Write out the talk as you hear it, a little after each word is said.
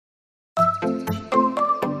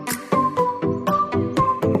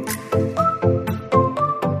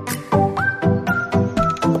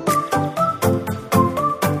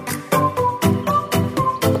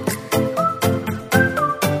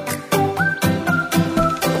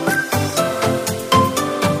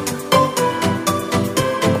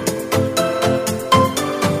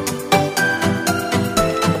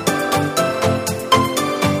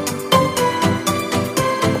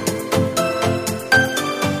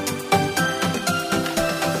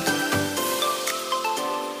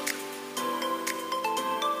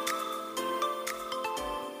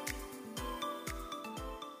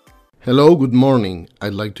Hello, good morning.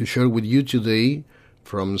 I'd like to share with you today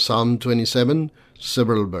from Psalm 27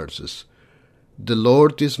 several verses. The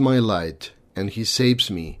Lord is my light, and he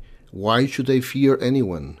saves me. Why should I fear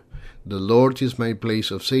anyone? The Lord is my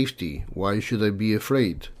place of safety. Why should I be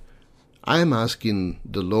afraid? I am asking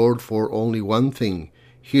the Lord for only one thing.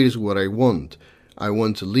 Here is what I want. I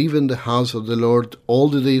want to live in the house of the Lord all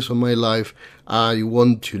the days of my life. I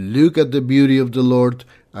want to look at the beauty of the Lord.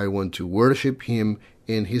 I want to worship him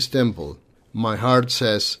in his temple. My heart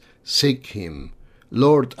says, seek him.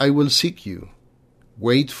 Lord, I will seek you.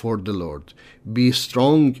 Wait for the Lord. Be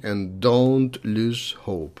strong and don't lose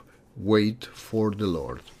hope. Wait for the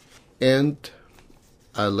Lord. And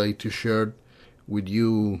I'd like to share with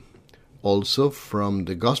you also from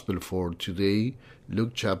the Gospel for today,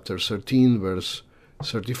 Luke chapter 13, verse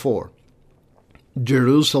 34.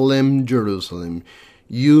 Jerusalem, Jerusalem,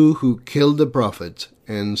 you who killed the prophets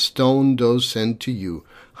and stoned those sent to you,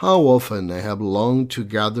 how often I have longed to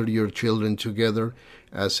gather your children together,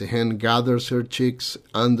 as a hen gathers her chicks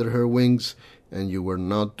under her wings, and you were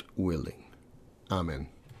not willing. Amen.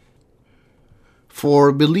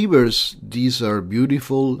 For believers, these are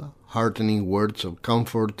beautiful, heartening words of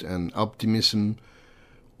comfort and optimism,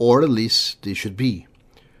 or at least they should be.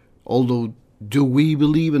 Although, do we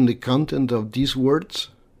believe in the content of these words?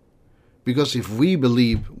 Because if we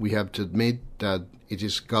believe, we have to admit that it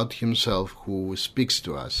is God himself who speaks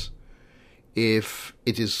to us. If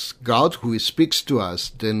it is God who speaks to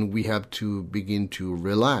us, then we have to begin to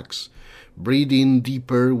relax, breathe in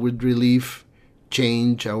deeper with relief,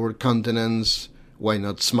 change our countenance, why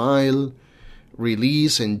not smile,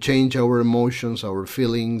 release and change our emotions, our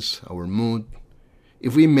feelings, our mood.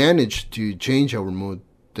 If we manage to change our mood,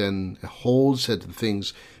 then a whole set of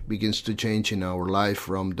things begins to change in our life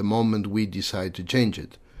from the moment we decide to change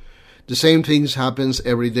it. The same things happens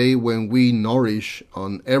every day when we nourish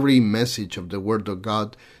on every message of the Word of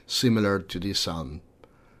God similar to this psalm.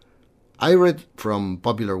 I read from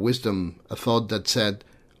Popular Wisdom a thought that said,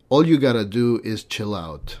 all you gotta do is chill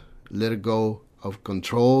out. Let go of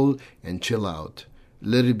control and chill out.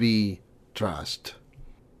 Let it be trust.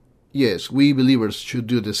 Yes, we believers should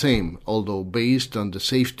do the same, although based on the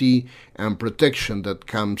safety and protection that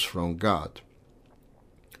comes from God.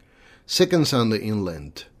 Second Sunday in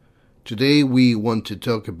Lent. Today we want to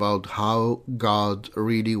talk about how God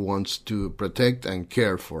really wants to protect and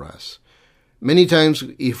care for us. Many times,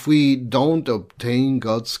 if we don't obtain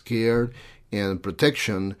God's care and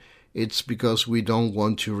protection, it's because we don't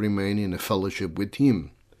want to remain in a fellowship with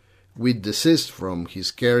him. We desist from his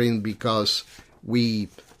caring because we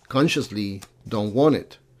consciously don't want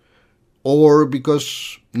it, or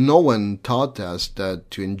because no one taught us that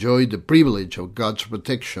to enjoy the privilege of God's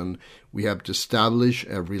protection, we have to establish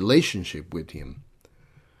a relationship with him.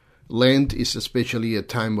 Lent is especially a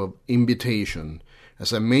time of invitation.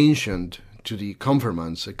 As I mentioned to the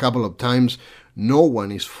confirmants a couple of times, no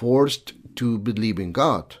one is forced to believe in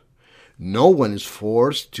God. No one is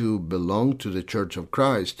forced to belong to the Church of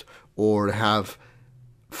Christ or have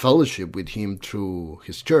fellowship with him through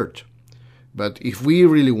his church. But if we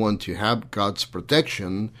really want to have God's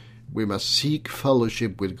protection, we must seek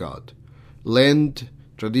fellowship with God. Lent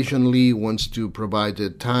traditionally wants to provide a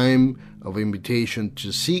time of invitation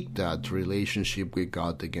to seek that relationship with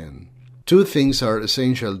God again. Two things are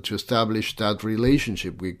essential to establish that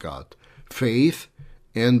relationship with God: faith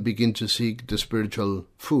and begin to seek the spiritual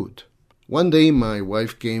food. One day my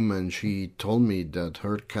wife came and she told me that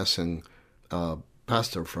her cousin,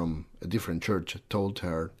 pastor from a different church, told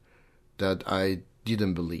her that I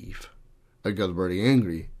didn't believe. I got very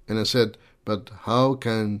angry and I said, but how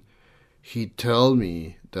can he tell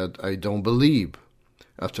me that I don't believe?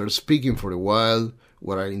 After speaking for a while,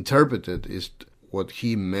 what I interpreted is what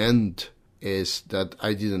he meant is that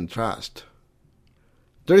I didn't trust.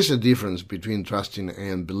 There is a difference between trusting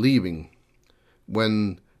and believing.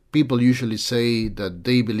 When people usually say that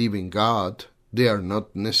they believe in God, they are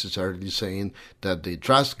not necessarily saying that they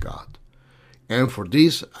trust God. And for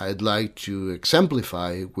this, I'd like to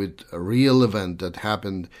exemplify with a real event that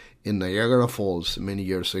happened in Niagara Falls many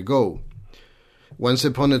years ago. Once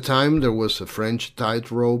upon a time, there was a French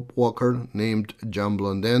tightrope walker named Jean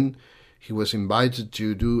Blondin. He was invited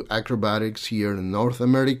to do acrobatics here in North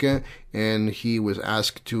America, and he was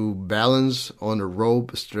asked to balance on a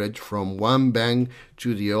rope stretched from one bank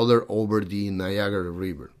to the other over the Niagara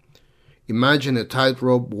River. Imagine a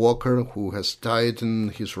tightrope walker who has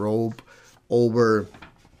tightened his rope over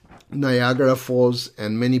Niagara Falls,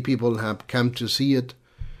 and many people have come to see it.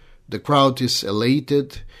 The crowd is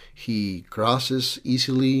elated. He crosses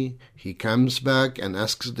easily. He comes back and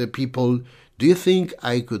asks the people, Do you think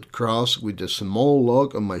I could cross with a small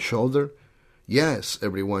log on my shoulder? Yes,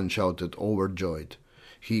 everyone shouted, overjoyed.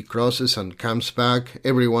 He crosses and comes back.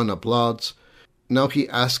 Everyone applauds. Now he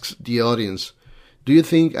asks the audience, do you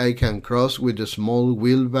think I can cross with a small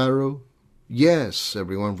wheelbarrow? Yes,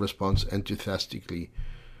 everyone responds enthusiastically.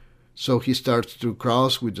 So he starts to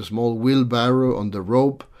cross with a small wheelbarrow on the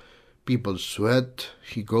rope. People sweat.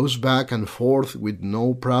 He goes back and forth with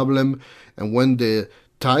no problem. And when the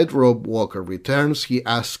tightrope walker returns, he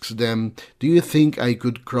asks them, do you think I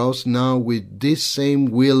could cross now with this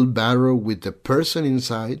same wheelbarrow with the person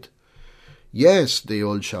inside? Yes, they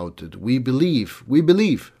all shouted. We believe. We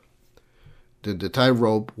believe. Then the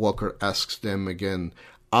tightrope walker asks them again,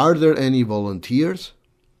 are there any volunteers?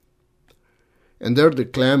 And there the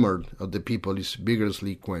clamor of the people is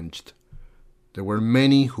vigorously quenched. There were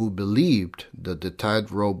many who believed that the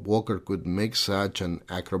tightrope walker could make such an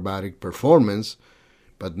acrobatic performance,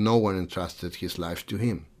 but no one entrusted his life to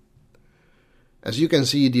him. As you can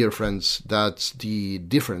see, dear friends, that's the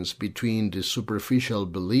difference between the superficial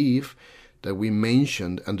belief that we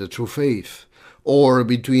mentioned and the true faith, or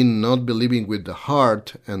between not believing with the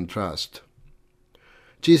heart and trust.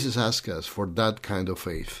 Jesus asks us for that kind of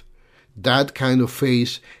faith. That kind of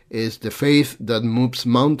faith is the faith that moves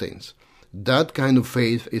mountains. That kind of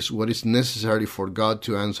faith is what is necessary for God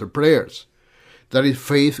to answer prayers. That is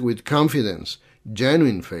faith with confidence,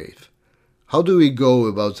 genuine faith. How do we go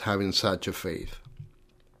about having such a faith?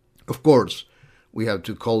 Of course, we have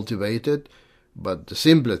to cultivate it, but the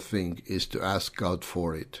simplest thing is to ask God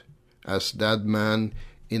for it. As that man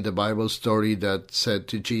in the Bible story that said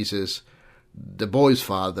to Jesus, the boy's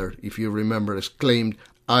father, if you remember, exclaimed,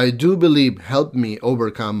 I do believe, help me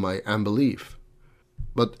overcome my unbelief.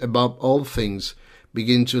 But above all things,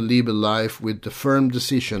 begin to live a life with the firm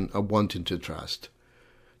decision of wanting to trust.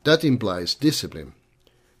 That implies discipline.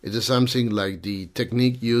 It is something like the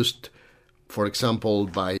technique used, for example,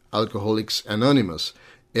 by Alcoholics Anonymous.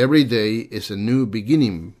 Every day is a new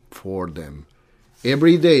beginning for them.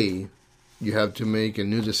 Every day you have to make a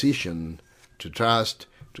new decision to trust,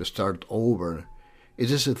 to start over. It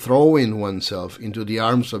is a throwing oneself into the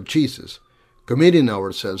arms of Jesus, committing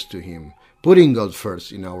ourselves to Him, putting God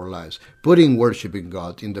first in our lives, putting worshiping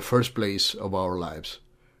God in the first place of our lives.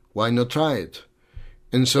 Why not try it?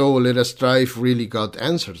 And so let us try if really God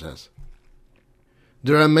answers us.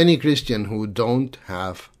 There are many Christians who don't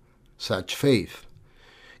have such faith,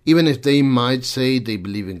 even if they might say they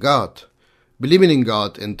believe in God. Believing in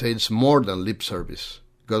God entails more than lip service.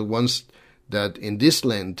 God wants that in this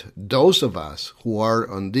Lent, those of us who are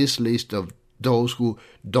on this list of those who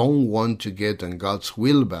don't want to get on God's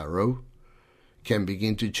wheelbarrow can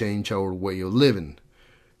begin to change our way of living.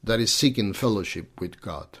 That is seeking fellowship with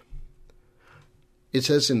God. It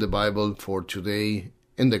says in the Bible for today,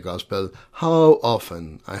 in the Gospel, how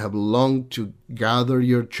often I have longed to gather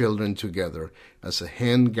your children together, as a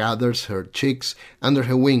hen gathers her chicks under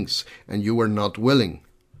her wings, and you were not willing.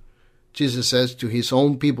 Jesus says to his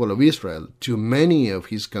own people of Israel, to many of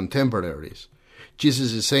his contemporaries.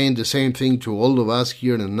 Jesus is saying the same thing to all of us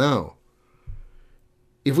here and now.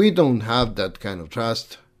 If we don't have that kind of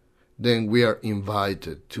trust, then we are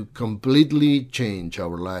invited to completely change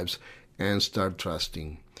our lives and start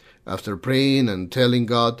trusting. After praying and telling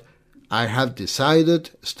God, I have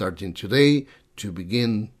decided, starting today, to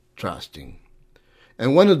begin trusting.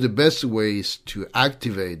 And one of the best ways to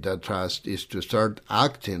activate that trust is to start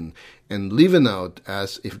acting and living out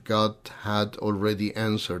as if God had already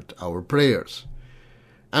answered our prayers.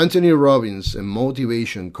 Anthony Robbins, a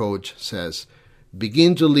motivation coach, says,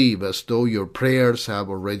 begin to live as though your prayers have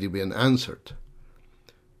already been answered.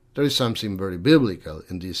 There is something very biblical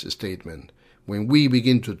in this statement. When we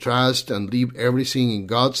begin to trust and leave everything in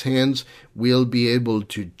God's hands, we'll be able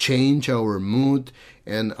to change our mood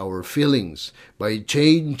and our feelings. By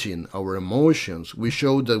changing our emotions, we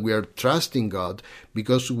show that we are trusting God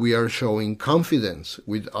because we are showing confidence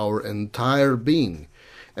with our entire being.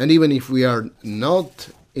 And even if we are not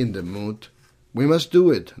in the mood, we must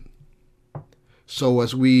do it. So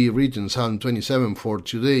as we read in Psalm 27 for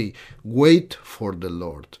today, wait for the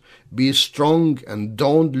Lord. Be strong and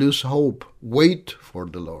don't lose hope. Wait for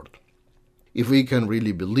the Lord. If we can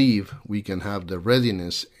really believe, we can have the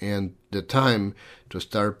readiness and the time to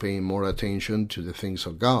start paying more attention to the things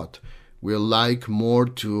of God. We'll like more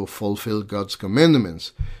to fulfill God's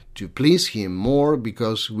commandments, to please Him more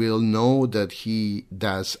because we'll know that He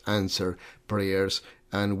does answer prayers,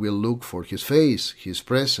 and we'll look for His face, His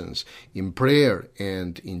presence, in prayer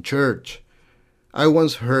and in church. I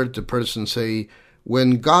once heard a person say,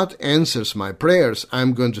 when God answers my prayers,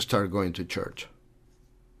 I'm going to start going to church.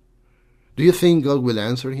 Do you think God will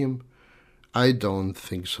answer him? I don't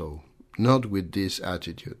think so. Not with this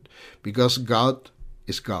attitude. Because God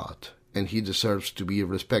is God, and He deserves to be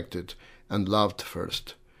respected and loved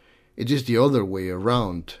first. It is the other way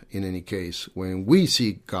around, in any case. When we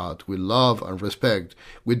seek God with love and respect,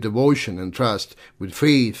 with devotion and trust, with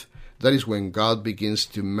faith, that is when God begins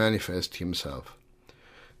to manifest Himself.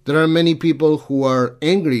 There are many people who are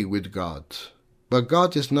angry with God, but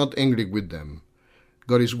God is not angry with them.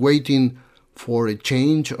 God is waiting for a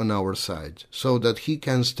change on our side, so that He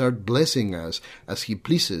can start blessing us as He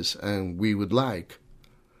pleases and we would like.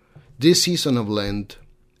 This season of Lent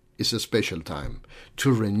is a special time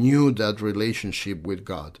to renew that relationship with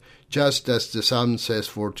God, just as the psalm says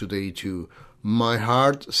for today too. My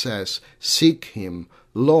heart says, seek Him.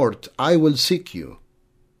 Lord, I will seek you.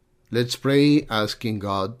 Let's pray, asking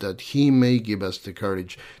God that He may give us the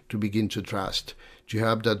courage to begin to trust, to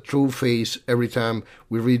have that true faith every time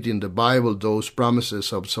we read in the Bible those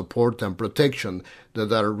promises of support and protection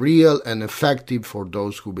that are real and effective for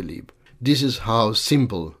those who believe. This is how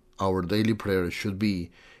simple our daily prayer should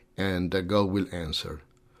be, and that God will answer.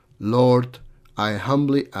 Lord, I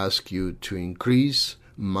humbly ask you to increase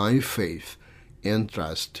my faith and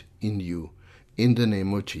trust in you. In the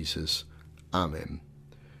name of Jesus. Amen.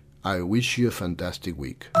 I wish you a fantastic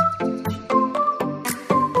week.